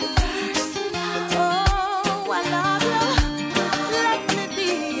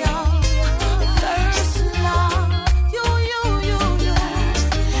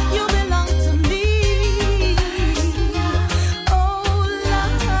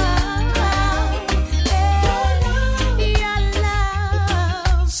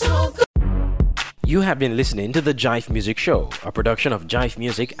 You have been listening to The Jive Music Show, a production of Jive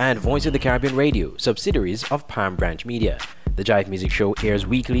Music and Voice of the Caribbean Radio, subsidiaries of Palm Branch Media. The Jive Music Show airs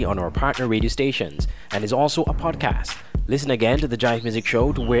weekly on our partner radio stations and is also a podcast. Listen again to The Jive Music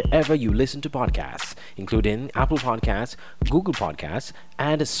Show to wherever you listen to podcasts, including Apple Podcasts, Google Podcasts,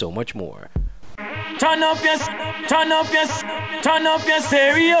 and so much more. Turn up your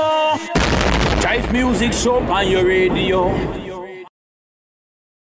stereo. Jive Music Show on your radio.